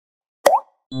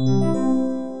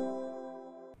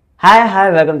Hi,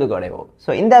 welcome to Godevo.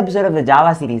 So, in the episode of the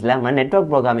Java series, we are network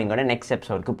programming next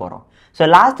episode. So,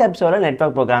 last episode,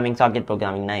 network programming, socket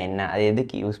programming,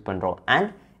 that's use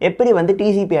and எப்படி வந்து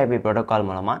TCP/IP protocol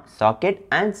மூலமா socket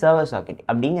and server socket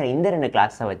அப்படிங்கற இந்த ரெண்டு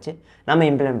கிளாஸை வச்சு நம்ம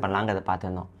implement பண்ணலாம்ங்கறத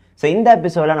பார்த்திருந்தோம். So, இந்த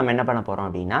எபிசோட்ல நம்ம என்ன பண்ண போறோம்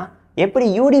அப்படினா எப்படி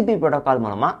UDP protocol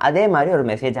மூலமா அதே மாதிரி ஒரு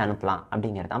மெசேஜ் அனுப்பலாம்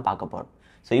அப்படிங்கறத தான் பார்க்க போறோம்.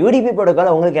 So, UDP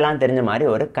protocol உங்களுக்கு எல்லாம் தெரிஞ்ச மாதிரி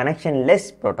ஒரு connectionless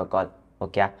protocol.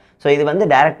 ஓகே. ஸோ இது வந்து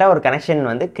டைரெக்டாக ஒரு கனெக்ஷன்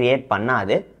வந்து கிரியேட்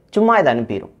பண்ணாது, சும்மா இதை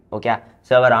அனுப்பிடும். ஓகே,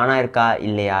 சர்வர் ஆனாக இருக்கா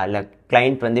இல்லையா, இல்லை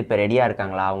கிளைண்ட் வந்து இப்போ ரெடியாக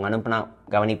இருக்காங்களா, அவங்க அனுப்புனா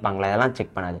கவனிப்பாங்களா, இதெல்லாம்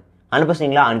செக் பண்ணாது.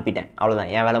 அனுப்பிச்சிங்களா, அனுப்பிட்டேன், அவ்வளோதான்,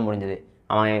 என் வேலை முடிஞ்சது.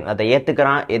 அவன் அதை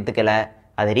ஏற்றுக்கிறான் ஏற்றுக்கலை,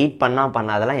 அதை ரீட்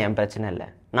பண்ணாதெல்லாம் என் பிரச்சனை இல்லை,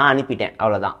 நான் அனுப்பிட்டேன்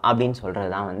அவ்வளோதான் அப்படின்னு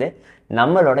சொல்கிறது தான் வந்து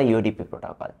நம்மளோட யூடிபி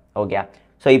ப்ரோட்டோக்கால். ஓகே,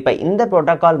 ஸோ இப்போ இந்த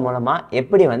ப்ரோட்டோக்கால் மூலமாக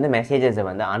எப்படி வந்து மெசேஜஸை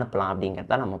வந்து அனுப்பலாம்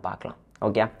அப்படிங்கிறத நம்ம பார்க்கலாம்.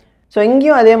 ஓகே, ஸோ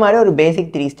இங்கேயும் அதே மாதிரி ஒரு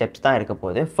பேசிக் 3 ஸ்டெப்ஸ் தான் இருக்க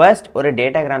போகுது. ஃபர்ஸ்ட் ஒரு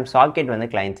டேட்டாகிராம் சாக்கெட் வந்து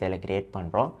கிளைண்ட் சைடில் கிரியேட்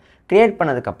பண்ணுறோம். கிரியேட்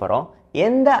பண்ணதுக்கப்புறம்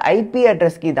எந்த ஐபி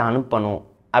அட்ரஸ்க்கு இதை அனுப்பணும்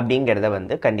அப்படிங்கிறத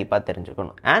வந்து கண்டிப்பாக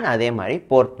தெரிஞ்சுக்கணும். அண்ட் அதே மாதிரி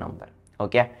போர்ட் நம்பர்.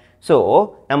 ஓகே, ஸோ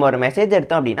நம்ம ஒரு மெசேஜ்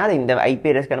எடுத்தோம் அப்படின்னா அது இந்த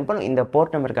ஐபி அட்ரஸ்க்கு அனுப்பணும், இந்த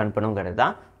போர்ட் நம்பருக்கு அனுப்பணுங்கிறது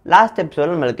தான் லாஸ்ட்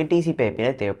ஸ்டெப்ஸோடு நம்மளுக்கு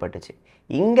TCP/IP தேவைப்பட்டுச்சு.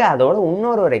 இங்கே அதோட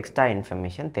இன்னொரு எக்ஸ்ட்ரா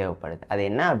இன்ஃபர்மேஷன் தேவைப்படுது. அது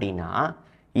என்ன அப்படின்னா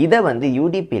இதை வந்து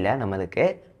யூடிபியில் நம்மளுக்கு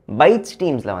பைட்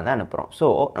ஸ்ட்ரீம்ஸில் வந்து அனுப்புகிறோம். ஸோ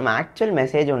நம்ம ஆக்சுவல்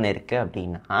மெசேஜ் ஒன்று இருக்குது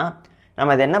அப்படின்னா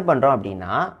நம்ம அதை என்ன பண்ணுறோம்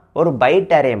அப்படின்னா ஒரு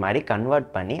பைட் அரே மாதிரி கன்வெர்ட்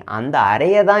பண்ணி அந்த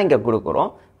அறையை தான் இங்கே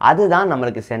கொடுக்குறோம், அதுதான்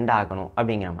நம்மளுக்கு சென்ட் ஆகணும்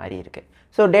அப்படிங்கிற மாதிரி இருக்குது.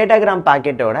 ஸோ டேட்டாகிராம்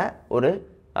பாக்கெட்டோட ஒரு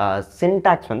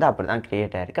சின்டாக்ஸ் வந்து அப்படி தான்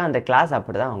க்ரியேட் ஆகிருக்கு, அந்த கிளாஸ்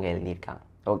அப்படி தான் அவங்க எழுதியிருக்காங்க.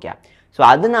 ஓகே, ஸோ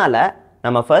அதனால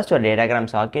நம்ம ஃபர்ஸ்ட் ஒரு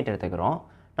டேட்டாகிராம் சாக்கெட் எடுத்துக்கிறோம்.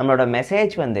 நம்மளோட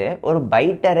மெசேஜ் வந்து ஒரு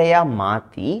பைட் அரேயாக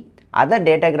மாற்றி அதை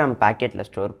டேட்டாகிராம் பேக்கெட்டில்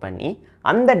ஸ்டோர் பண்ணி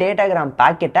அந்த டேட்டாகிராம்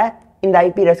பேக்கெட்டை இந்த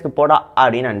ஐபி அட்ரஸ்க்கு போடா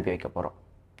அப்படின்னு அனுப்பி வைக்க போகிறோம்.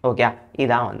 ஓகே,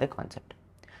 இதுதான் வந்து கான்செப்ட்.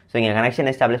 ஸோ இங்கே கனெக்ஷன்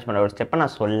எஸ்டாப்ளிஷ் பண்ணுற ஒரு ஸ்டெப்பை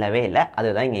நான் சொல்லவே இல்லை,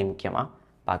 அதுதான் இங்கே முக்கியமாக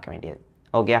பார்க்க வேண்டியது.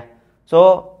 ஓகே, ஸோ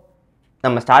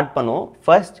நம்ம ஸ்டார்ட் பண்ணுவோம்.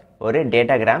 ஃபர்ஸ்ட் ஒரு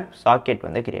டேட்டாகிராம் சாக்கெட்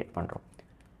வந்து கிரியேட் பண்ணுறோம்.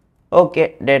 Okay,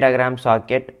 datagram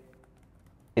socket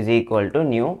is equal to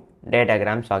new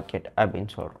datagram socket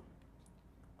அப்படின்னு சொல்கிறோம்.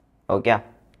 ஓகே,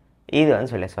 இது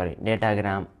வந்து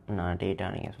டேட்டாகிராம் நான் டேட்டா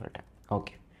நீங்கள் சொல்லிட்டேன்.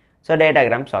 ஓகே, ஸோ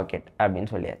டேட்டாகிராம் சாக்கெட் அப்படின்னு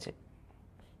சொல்லியாச்சு.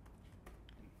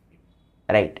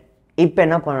 ரைட், இப்போ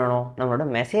என்ன பண்ணணும், நம்மளோட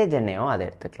மெசேஜ் என்னையோ அதை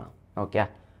எடுத்துக்கலாம். ஓகே,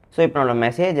 ஸோ இப்போ நம்மளோட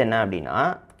மெசேஜ் என்ன அப்படின்னா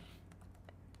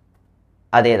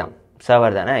அதே தான்,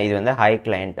 சர்வர் தானே, இது வந்து ஹை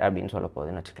கிளைண்ட் அப்படின்னு சொல்ல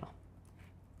போகுதுன்னு வச்சுக்கலாம்.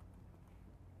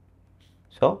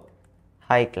 ஸோ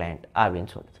ஹை கிளைண்ட்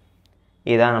அப்படின்னு சொல்லுது,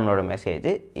 இதுதான் நம்மளோட மெசேஜ்,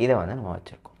 இதை வந்து நம்ம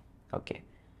வச்சுருக்கோம். ஓகே,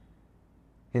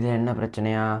 இது என்ன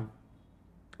பிரச்சனையா,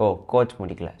 கோச்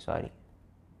முடிக்கல, சாரி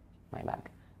மை பேட்.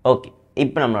 ஓகே,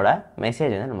 இப்போ நம்மளோட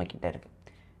மெசேஜ் வந்து நம்மக்கிட்ட இருக்குது.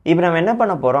 இப்போ நம்ம என்ன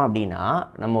பண்ண போகிறோம் அப்படின்னா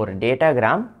நம்ம ஒரு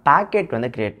டேட்டாகிராம் பேக்கெட் வந்து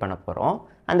க்ரியேட் பண்ண போகிறோம்.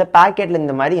 அந்த பேக்கெட்டில்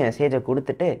இந்த மாதிரி மெசேஜை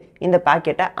கொடுத்துட்டு இந்த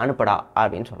பேக்கெட்டை அனுப்படா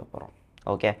அப்படின்னு சொல்ல போகிறோம்.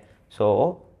 Okay, so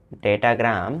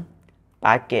datagram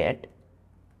packet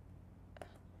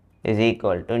is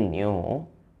equal to new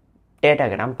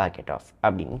datagram packet of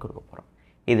அப்படின்னு கொடுக்க போகிறோம்.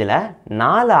 இதில்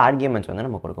 4 ஆர்கியூமெண்ட்ஸ் வந்து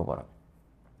நம்ம கொடுக்க போகிறோம்.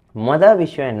 மொதல்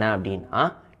விஷயம் என்ன அப்படின்னா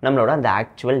நம்மளோட அந்த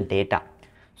ஆக்சுவல் டேட்டா.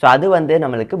 ஸோ அது வந்து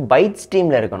நம்மளுக்கு பைட்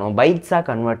ஸ்ட்ரீமில் இருக்கணும், பைட்ஸாக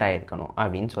கன்வெர்ட் ஆகிருக்கணும்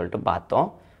அப்படின்னு சொல்லிட்டு பார்த்தோம்.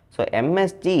 ஸோ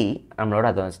MSG நம்மளோட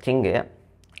அது ஸ்ட்ரிங்கு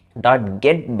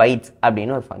 .get bytes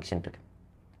அப்படின்னு ஒரு ஃபங்க்ஷன் இருக்குது.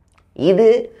 இது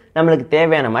நம்மளுக்கு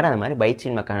தேவையான மாதிரி அந்த மாதிரி பைட்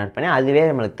ஸ்ட்ரீமை கன்வெர்ட் பண்ணி அதுவே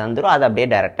நம்மளுக்கு தந்துடும், அதை அப்படியே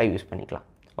டைரெக்டாக யூஸ் பண்ணிக்கலாம்.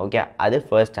 ஓகே, அது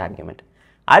ஃபர்ஸ்ட் ஆர்கியூமெண்ட்.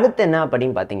 அடுத்து என்ன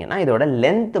அப்படின்னு பார்த்தீங்கன்னா இதோட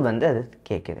லென்த் வந்து அது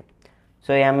கேட்குது.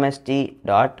 ஸோ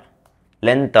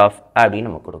MSG.length of அப்படின்னு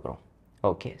நம்ம கொடுக்குறோம்.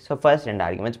 ஓகே, ஸோ ஃபர்ஸ்ட் 2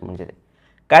 ஆர்குமெண்ட்ஸ் முடிஞ்சது.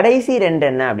 கடைசி 2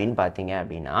 என்ன அப்படின்னு பார்த்தீங்க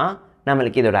அப்படின்னா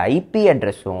நம்மளுக்கு இதோட ஐபி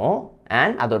அட்ரஸும்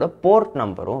அண்ட் அதோட போர்ட்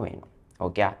நம்பரும் வேணும்.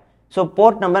 ஓகே, ஸோ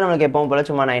போர்ட் நம்பர் நம்மளுக்கு எப்பவும் போல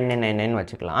சும்மா 9999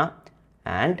 வச்சுக்கலாம்.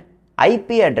 அண்ட்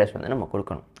ஐபி அட்ரஸ் வந்து நம்ம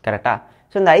கொடுக்கணும், கரெக்டாக.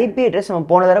 ஸோ இந்த ஐபி அட்ரஸ் நம்ம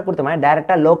போன தடவை கொடுத்த மாதிரி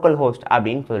டேரெக்டாக லோக்கல் ஹோஸ்ட்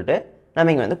அப்படின்னு சொல்லிட்டு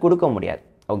நம்ம இங்கே வந்து கொடுக்க முடியாது.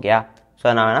 ஓகே,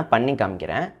 ஸோ நான் வேணால் பண்ணி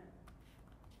காமிக்கிறேன்.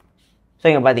 ஸோ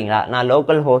இங்கே பார்த்தீங்களா, நான்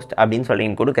லோக்கல் ஹோஸ்ட் அப்படின்னு சொல்லி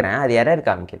இங்கே கொடுக்குறேன், அது எரர்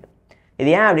காமிக்குது. இது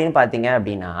ஏன் அப்படின்னு பார்த்தீங்க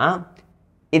அப்படின்னா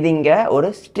இது இங்கே ஒரு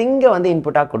ஸ்ட்ரிங்கை வந்து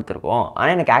இன்புட்டாக கொடுத்துருக்கோம்,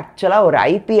 ஆனால் எனக்கு ஆக்சுவலாக ஒரு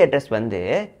ஐபி அட்ரஸ் வந்து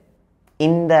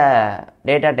இந்த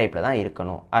டேட்டா டைப்பில் தான்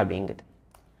இருக்கணும் அப்படிங்குது.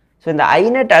 ஸோ இந்த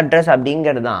ஐநெட் அட்ரஸ்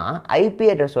அப்படிங்கிறது தான் ஐபி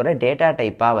அட்ரஸோட டேட்டா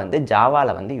டைப்பாக வந்து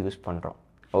ஜாவாவில் வந்து யூஸ் பண்ணுறோம்.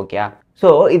 ஓகே, ஸோ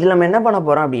இதில் நம்ம என்ன பண்ண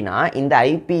போகிறோம் அப்படின்னா இந்த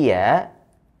ஐபியை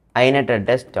inet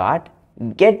address dot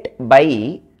get by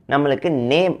நம்மளுக்கு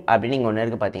நேம் அப்படின்னு இங்கே ஒன்று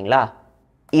இருக்குது பார்த்தீங்களா,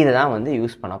 இதை தான் வந்து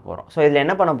யூஸ் பண்ண போகிறோம். ஸோ இதில்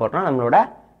என்ன பண்ண போகிறோம்னா நம்மளோட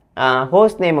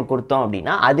ஹோஸ்ட் நேமை கொடுத்தோம்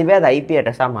அப்படின்னா அதுவே அது ஐபி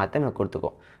அட்ரஸாக மாற்ற நம்ம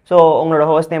கொடுத்துக்கோம். ஸோ உங்களோட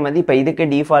ஹோஸ்ட் நேம் வந்து இப்போ இதுக்கு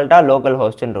டிஃபால்ட்டாக லோக்கல்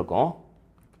ஹோஸ்ட்டுன்னு இருக்கும்.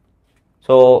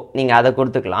 ஸோ நீங்கள் அதை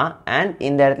கொடுத்துக்கலாம். அண்ட்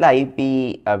இந்த இடத்துல ஐபி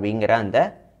அப்படிங்கிற அந்த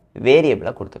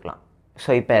வேரியபிளை கொடுத்துக்கலாம். ஸோ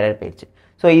இப்போ எரர் போயிடுச்சு.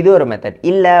 ஸோ இது ஒரு மெத்தட்.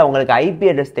 இல்லை உங்களுக்கு ஐபி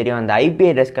அட்ரஸ் தெரியும், அந்த ஐபி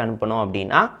அட்ரஸ்க்கு அனுப்பணும்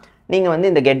அப்படின்னா நீங்கள் வந்து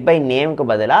இந்த கெட் பை நேமுக்கு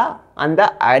பதிலாக அந்த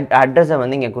அட்ரஸை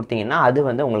வந்து இங்கே கொடுத்தீங்கன்னா அது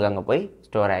வந்து உங்களுக்கு அங்கே போய்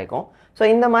ஸ்டோர் ஆகிக்கும். ஸோ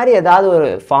இந்த மாதிரி ஏதாவது ஒரு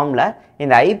ஃபார்மில்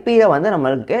இந்த ஐபியில் வந்து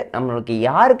நம்மளுக்கு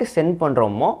யாருக்கு சென்ட்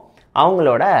பண்ணுறோமோ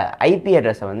அவங்களோட ஐபி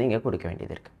அட்ரஸை வந்து இங்கே கொடுக்க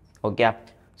வேண்டியது இருக்குது. ஓகே,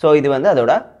 ஸோ இது வந்து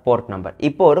அதோட போர்ட் நம்பர்.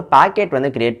 இப்போ ஒரு பாக்கெட் வந்து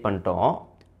க்ரியேட் பண்ணிட்டோம்.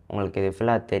 உங்களுக்கு இது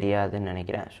ஃபுல்லாக தெரியாதுன்னு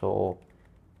நினைக்கிறேன். ஸோ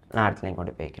நான் அடுத்த லைன்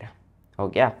கொண்டு போய்க்கிறேன்.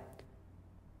 ஓகே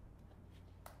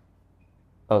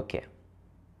ஓகே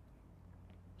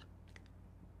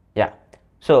யா,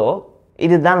 ஸோ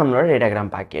இதுதான் நம்மளோட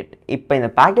டேட்டாகிராம் பாக்கெட். இப்போ இந்த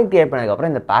பாக்கெட் க்ரியேட்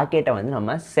பண்ணதுக்கப்புறம் இந்த பாக்கெட்டை வந்து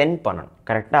நம்ம சென்ட் பண்ணணும்.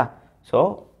 கரெக்டாக? ஸோ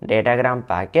டேட்டாகிராம்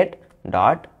பாக்கெட்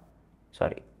டாட்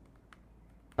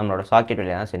நம்மளோட சாக்கெட்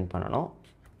வழியாக தான் சென்ட் பண்ணணும்.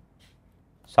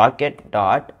 சாக்கெட்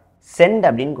டாட் சென்ட்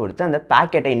அப்படின்னு கொடுத்து அந்த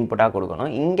பாக்கெட்டை இன்புட்டாக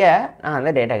கொடுக்கணும். இங்கே நான்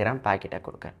அந்த டேட்டாகிராம் பாக்கெட்டை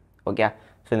கொடுக்குறேன். ஓகே,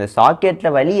 ஸோ இந்த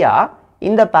சாக்கெட்டில் வழியாக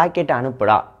இந்த பாக்கெட்டை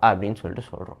அனுப்புடா அப்படின்னு சொல்லிட்டு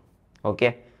சொல்கிறோம். ஓகே,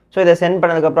 ஸோ இதை சென்ட்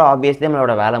பண்ணதுக்கப்புறம் ஆப்வியஸ்லி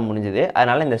நம்மளோட வேலை முடிஞ்சுது.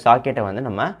 அதனால் இந்த சாக்கெட்டை வந்து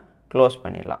நம்ம க்ளோஸ்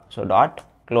பண்ணிடலாம். ஸோ டாட்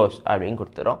க்ளோஸ் அப்படின்னு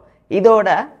கொடுத்துரும். இதோட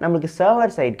நம்மளுக்கு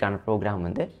சர்வர் சைடுக்கான ப்ரோக்ராம்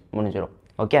வந்து முடிஞ்சிடும்.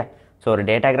 ஓகே, ஸோ ஒரு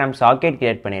டேட்டாகிராம் சாக்கெட்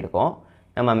க்ரியேட் பண்ணியிருக்கோம்,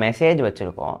 நம்ம மெசேஜ்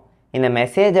வச்சுருக்கோம். இந்த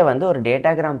மெசேஜை வந்து ஒரு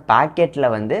டேட்டாகிராம் பேக்கெட்டில்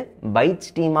வந்து பைட்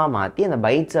ஸ்ட்ரீமாக மாற்றி அந்த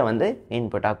பைட்ஸை வந்து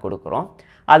இன்புட்டாக கொடுக்குறோம்.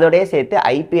 அதோடய சேர்த்து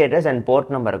ஐபி அட்ரஸ் அண்ட்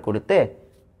போர்ட் நம்பரை கொடுத்து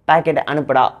பேக்கெட்டை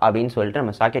அனுப்புடா அப்படின்னு சொல்லிட்டு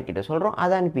நம்ம சாக்கெட் கிட்ட சொல்கிறோம்.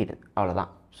 அதை அனுப்பிடுது.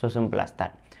 அவ்வளோதான். So simple as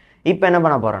that. இப்போ என்ன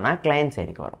பண்ண போகிறோம்னா கிளையன்ட்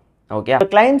சைடுக்கு வரும். ஓகே, இப்போ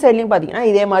கிளையன்ட் சைட்லையும் பார்த்தீங்கன்னா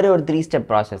இதே மாதிரி ஒரு 3 ஸ்டெப்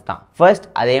ப்ராசஸ் தான். ஃபர்ஸ்ட்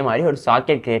அதே மாதிரி ஒரு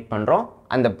சாக்கெட் க்ரியேட் பண்ணுறோம்,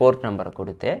 அந்த போர்ட் நம்பரை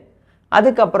கொடுத்து.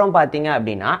 அதுக்கப்புறம் பார்த்தீங்க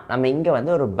அப்படின்னா நம்ம இங்கே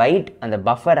வந்து ஒரு பைட் அந்த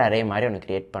பஃபர் அரே மாதிரி ஒன்று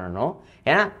க்ரியேட் பண்ணணும்.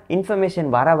 ஏன்னா இன்ஃபர்மேஷன்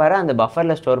வர அந்த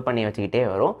பஃபரில் ஸ்டோர் பண்ணி வச்சுக்கிட்டே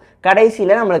வரும்.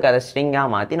 கடைசியில் நம்மளுக்கு அதை ஸ்ட்ரிங்காக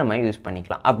மாற்றி நம்ம யூஸ்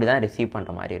பண்ணிக்கலாம். அப்படி தான் ரிசீவ்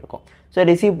பண்ணுற மாதிரி இருக்கும். ஸோ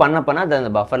ரிசீவ் பண்ண அதை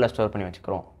அந்த பஃபரில் ஸ்டோர் பண்ணி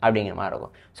வச்சுக்கிறோம் அப்படிங்கிற மாதிரி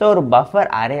இருக்கும். ஸோ ஒரு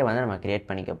பஃபர் அரே வந்து நம்ம க்ரியேட்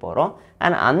பண்ணிக்க போகிறோம்.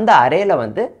 அண்ட் அந்த அரேயில்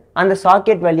வந்து அந்த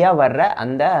சாக்கெட் வழியாக வர்ற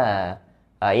அந்த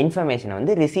இன்ஃபர்மேஷனை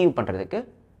வந்து ரிசீவ் பண்ணுறதுக்கு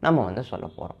நம்ம வந்து சொல்ல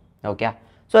போகிறோம். ஓகே,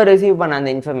 ஸோ ரிசீவ் பண்ண அந்த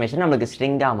இன்ஃபர்மேஷன் நம்மளுக்கு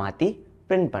ஸ்ட்ரிங்காக மாற்றி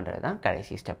பிரிண்ட் பண்ணுறது தான்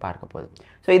கடைசி ஸ்டெப்பாக இருக்க போகுது.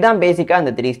 ஸோ இதான் பேசிக்காக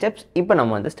அந்த 3 ஸ்டெப்ஸ். இப்போ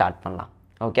நம்ம வந்து ஸ்டார்ட் பண்ணலாம்.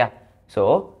 ஓகே, ஸோ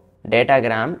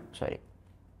டேட்டாகிராம்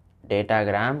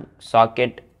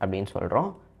சாக்கெட் அப்படின்னு சொல்கிறோம்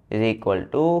is equal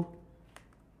to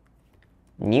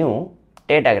new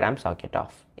datagram socket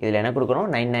of. இதில் என்ன கொடுக்கணும்?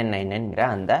 9999ங்கிற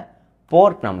அந்த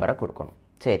போர்ட் நம்பரை கொடுக்கணும்.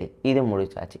 சரி, இது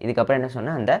முடிச்சாச்சு. இதுக்கப்புறம் என்ன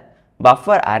சொன்னேன்? அந்த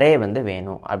பஃபர் அரே வந்து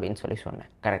வேணும் அப்படின்னு சொன்னேன்.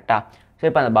 கரெக்டாக? ஸோ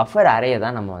இப்போ அந்த பஃபர் அரேயை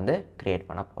தான் நம்ம வந்து க்ரியேட்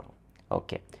பண்ண போகிறோம்.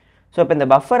 ஓகே, ஸோ இப்போ இந்த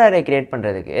பஃபர் அரே க்ரியேட்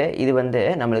பண்ணுறதுக்கு இது வந்து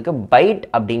நம்மளுக்கு பைட்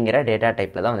அப்படிங்கிற டேட்டா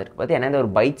டைப்பில் தான் வந்துருக்கு. பார்த்து ஏன்னா இது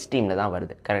ஒரு பைட் ஸ்ட்ரீமில் தான்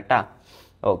வருது. கரெக்டாக?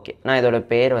 ஓகே, நான் இதோட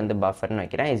பேர் வந்து பஃபர்னு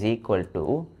வைக்கிறேன். Is equal to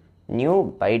new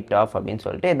byte of அப்படின்னு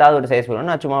சொல்லிட்டு ஏதாவது ஒரு சைஸ்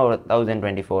சொல்லணும். நான் சும்மா ஒரு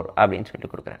 1024 அப்படின்னு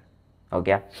சொல்லிட்டு கொடுக்குறேன்.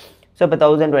 ஓகே, ஸோ இப்போ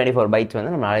 1024 பைட்ஸ்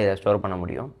வந்து நம்மளால் இதை ஸ்டோர் பண்ண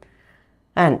முடியும்.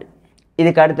 அண்ட்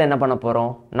இதுக்கு அடுத்து என்ன பண்ண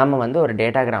போகிறோம்? நம்ம வந்து ஒரு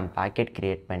டேட்டாகிராம் பேக்கெட்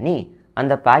க்ரியேட் பண்ணி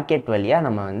அந்த பேக்கெட் வழியாக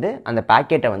நம்ம வந்து அந்த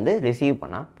பேக்கெட்டை வந்து ரிசீவ்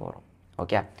பண்ண போகிறோம்.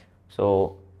 Okay, so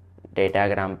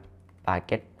datagram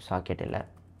packet socket இல்லை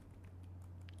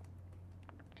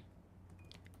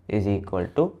is equal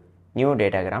to new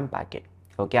datagram packet.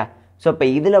 Okay, so இப்போ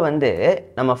இதில் வந்து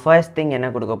நம்ம ஃபர்ஸ்ட் திங்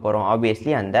என்ன கொடுக்க போகிறோம்?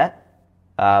 ஆப்வியஸ்லி அந்த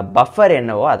பஃபர்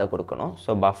என்னவோ அதை கொடுக்கணும்.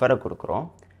 ஸோ பஃபரை கொடுக்குறோம்.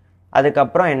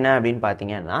 அதுக்கப்புறம் என்ன அப்படின்னு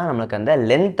பார்த்தீங்கன்னா நம்மளுக்கு அந்த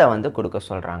லென்த்தை வந்து கொடுக்க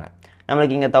சொல்கிறாங்க.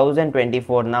 நம்மளுக்கு இங்கே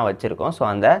 1024 தான் வச்சுருக்கோம். ஸோ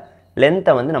அந்த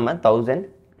லென்த்தை வந்து நம்ம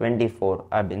 1024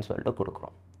 அப்படின்னு சொல்லிட்டு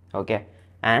கொடுக்குறோம். ஓகே,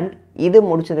 அண்ட் இது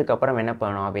முடிச்சதுக்கப்புறம் என்ன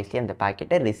பண்ணணும்? ஆப்வியஸ்லி அந்த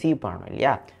பேக்கெட்டை ரிசீவ் பண்ணணும்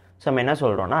இல்லையா? ஸோ நம்ம என்ன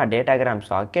சொல்கிறோன்னா டேட்டாகிராம்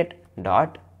சாக்கெட்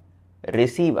டாட்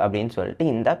ரிசீவ் அப்படின்னு சொல்லிட்டு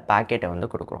இந்த பேக்கெட்டை வந்து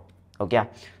கொடுக்குறோம். ஓகே,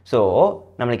 ஸோ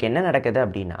நம்மளுக்கு என்ன நடக்குது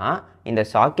அப்படின்னா இந்த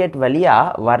சாக்கெட்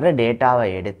வழியாக வர்ற டேட்டாவை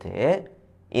எடுத்து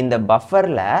இந்த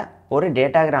பஃபரில் ஒரு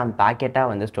டேட்டாகிராம் பேக்கெட்டாக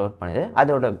வந்து ஸ்டோர் பண்ணுது.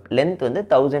 அதோட லென்த் வந்து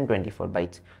 1024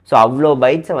 பைட்ஸ். ஸோ அவ்வளோ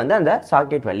பைட்ஸை வந்து அந்த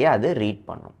சாக்கெட் வழியாக அது ரீட்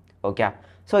பண்ணும். ஓகே,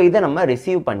 ஸோ இதை நம்ம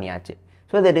ரிசீவ் பண்ணியாச்சு.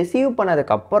 ஸோ இதை ரிசீவ்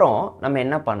பண்ணதுக்கப்புறம் நம்ம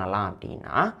என்ன பண்ணலாம்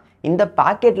அப்படின்னா இந்த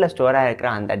பாக்கெட்டில் ஸ்டோர் ஆகிருக்கிற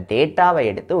அந்த டேட்டாவை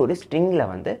எடுத்து ஒரு ஸ்ட்ரிங்கில்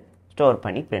வந்து ஸ்டோர்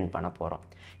பண்ணி பிரிண்ட் பண்ண போகிறோம்.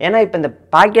 ஏன்னா இப்போ இந்த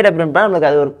பாக்கெட்டை பிரிண்ட் பண்ணால்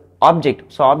நம்மளுக்கு அது ஒரு ஆப்ஜெக்ட்.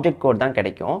 ஸோ ஆப்ஜெக்ட் கோட் தான்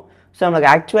கிடைக்கும். ஸோ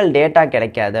நம்மளுக்கு ஆக்சுவல் டேட்டா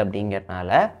கிடைக்காது.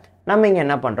 அப்படிங்கிறதுனால நம்ம இங்கே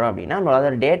என்ன பண்ணுறோம் அப்படின்னா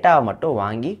நம்மளோட டேட்டாவை மட்டும்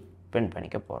வாங்கி பிரிண்ட்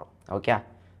பண்ணிக்க போகிறோம். ஓகே,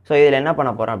 ஸோ இதில் என்ன பண்ண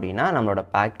போகிறோம் அப்படின்னா நம்மளோட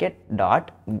பாக்கெட் டாட்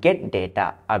கெட் டேட்டா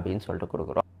அப்படின்னு சொல்லிட்டு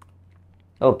கொடுக்குறோம்.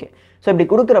 ஓகே, ஸோ இப்படி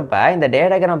கொடுக்குறப்ப இந்த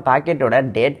டேட்டாகிராம் பேக்கெட்டோட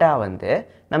டேட்டா வந்து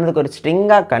நம்மளுக்கு ஒரு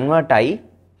ஸ்ட்ரிங்காக கன்வெர்ட் ஆகி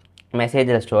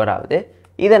மெசேஜில் ஸ்டோர் ஆகுது.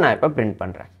 இதை நான் இப்போ பிரிண்ட்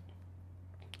பண்ணுறேன்.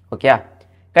 ஓகே,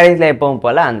 கடைசியில் எப்பவும்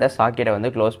போல் அந்த சாக்கெட்டை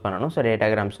வந்து க்ளோஸ் பண்ணணும். So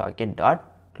datagram socket dot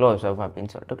close of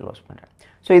அப்படின்னு சொல்லிட்டு க்ளோஸ் பண்ணுறேன்.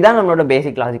 ஸோ இதான் நம்மளோட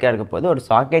பேசிக் லாஜிக்காக இருக்க போது ஒரு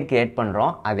சாக்கெட் க்ரியேட்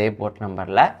பண்ணுறோம் அதே போர்ட்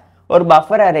நம்பரில், ஒரு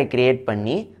பஃபர் அரே க்ரியேட்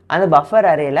பண்ணி அந்த பஃபர்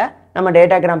அரேயில் நம்ம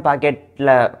டேட்டாகிராம்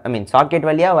பாக்கெட்டில் சாக்கெட்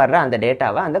வழியாக வர்ற அந்த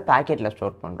டேட்டாவை அந்த பேக்கெட்டில்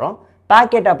ஸ்டோர் பண்ணுறோம்.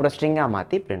 பேக்கெட் அப்புறம் ஸ்ட்ரிங்காக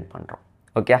மாற்றி பிரிண்ட் பண்ணுறோம்.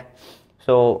 ஓகே,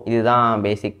 ஸோ இதுதான்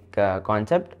பேசிக்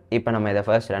கான்செப்ட். இப்போ நம்ம இதை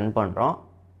ஃபர்ஸ்ட் ரன் பண்ணுறோம்.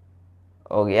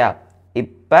 ஓகேயா,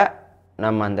 இப்போ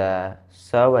நம்ம அந்த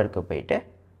சர்வருக்கு போயிட்டு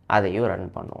அதையும் ரன்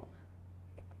பண்ணுவோம்.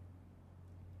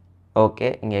 ஓகே,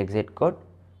 இங்கே எக்ஸிட் கோட்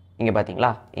இங்கே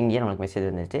பார்த்தீங்களா, இங்கேயும் நமக்கு மெசேஜ்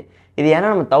வந்துச்சு. இது ஏன்னா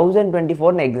நம்ம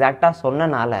 1024 எக்ஸாக்டாக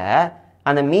சொன்னனால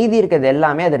அந்த மீதி இருக்கிறது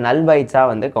எல்லாமே அது நல்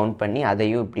பைட்ஸாக வந்து கவுண்ட் பண்ணி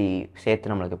அதையும் இப்படி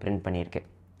சேர்த்து நம்மளுக்கு பிரிண்ட் பண்ணியிருக்கு.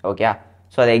 ஓகே,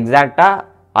 ஸோ அது எக்ஸாக்டாக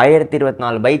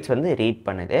 1024 பைட்ஸ் வந்து ரீட்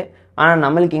பண்ணுது. ஆனால்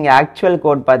நம்மளுக்கு இங்கே ஆக்சுவல்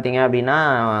கோட் பார்த்தீங்க அப்படின்னா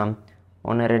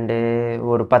 1 2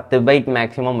 ஒரு 10 பைட்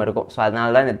மேக்ஸிமம் இருக்கும். ஸோ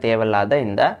அதனால தான் இந்த தேவையில்லாத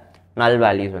இந்த நல்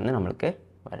வேல்யூஸ் வந்து நம்மளுக்கு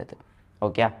வருது.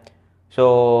 ஓகே, ஸோ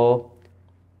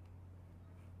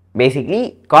பேசிக்லி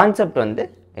கான்செப்ட் வந்து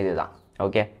இதுதான்.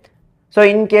 ஓகே, ஸோ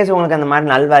இன்கேஸ் உங்களுக்கு அந்த மாதிரி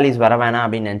நல் வேல்யூஸ் வர வேணாம்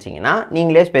அப்படின்னு நினச்சிங்கன்னா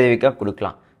நீங்களே ஸ்பெசிஃபிக்காக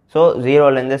கொடுக்கலாம். ஸோ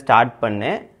 0லேருந்து ஸ்டார்ட்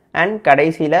பண்ணு அண்ட்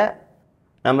கடைசியில்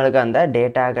நம்மளுக்கு அந்த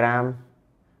datagram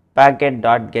packet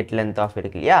dot get length of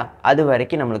இருக்கு இல்லையா, அது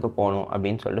வரைக்கும் நம்மளுக்கு போகணும்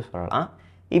அப்படின்னு சொல்லிட்டு சொல்லலாம்.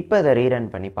 இப்போ இதை ரீரன்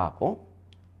பண்ணி பார்ப்போம்.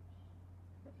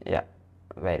 யா,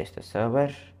 where is the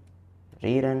server,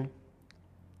 rerun,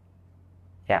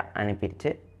 யா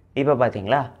அனுப்பிடுச்சு. இப்போ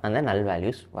பார்த்தீங்களா அந்த நல்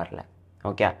வேல்யூஸ் வரல.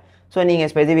 ஓகே, ஸோ நீங்கள்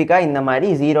ஸ்பெசிஃபிக்காக இந்த மாதிரி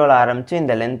 0ல் ஆரம்பித்து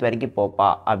இந்த லென்த் வரைக்கும் போப்பா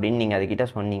அப்படின்னு நீங்கள் அதுக்கிட்ட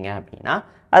சொன்னீங்க அப்படின்னா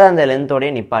அது அந்த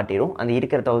லென்த்தோடய நிப்பாட்டிடும். அந்த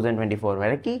இருக்கிற 1024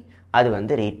 வரைக்கும் அது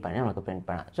வந்து ரீட் பண்ணி நமக்கு பிரிண்ட்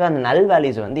பண்ணலாம். ஸோ அந்த நல்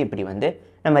வேல்யூஸ் வந்து இப்படி வந்து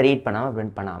நம்ம ரீட் பண்ணாமல்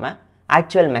பிரிண்ட் பண்ணாமல்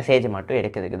ஆக்சுவல் மெசேஜ் மட்டும்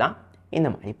எடுக்கிறதுக்கு தான் இந்த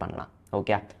மாதிரி பண்ணலாம்.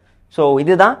 ஓகே, ஸோ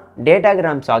இதுதான்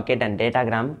டேட்டாகிராம் சாக்கெட் அண்ட்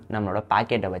டேட்டாகிராம் நம்மளோட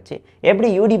பேக்கெட்டை வச்சு எப்படி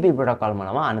UDP ப்ரோட்டோகால்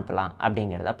மூலமாக அனுப்பலாம்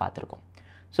அப்படிங்கிறத பார்த்துருக்கோம்.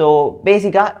 ஸோ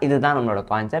பேசிக்காக இதுதான் நம்மளோட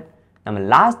கான்செப்ட். நம்ம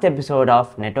last episode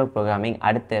of network programming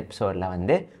அடுத்த எபிசோடில்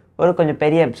வந்து ஒரு கொஞ்சம்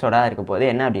பெரிய எபிசோடாக இருக்க போது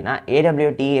என்ன அப்படின்னா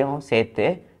AWTயும் சேர்த்து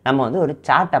நம்ம வந்து ஒரு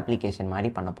சாட் அப்ளிகேஷன் மாதிரி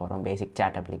பண்ண போகிறோம், பேசிக்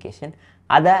சாட் அப்ளிகேஷன்.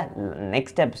 அதை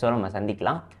நெக்ஸ்ட் எபிசோட நம்ம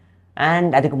சந்திக்கலாம்.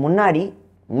 அண்ட் அதுக்கு முன்னாடி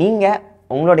நீங்கள்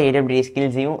உங்களோட AWT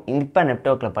ஸ்கில்ஸையும் இப்போ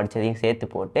நெட்வொர்க்கில் படித்ததையும் சேர்த்து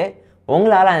போட்டு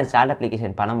உங்களால் அந்த சாட்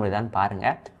அப்ளிகேஷன் பண்ண முடியுதான்னு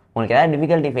பாருங்கள். உங்களுக்கு ஏதாவது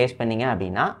டிஃபிகல்ட்டி ஃபேஸ் பண்ணிங்க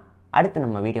அப்படின்னா அடுத்து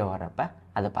நம்ம வீடியோ வர்றப்ப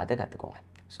அதை பார்த்து கற்றுக்கோங்க.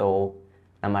 ஸோ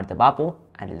நம்ம அடுத்து பார்ப்போம்.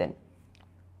 And then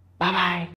bye.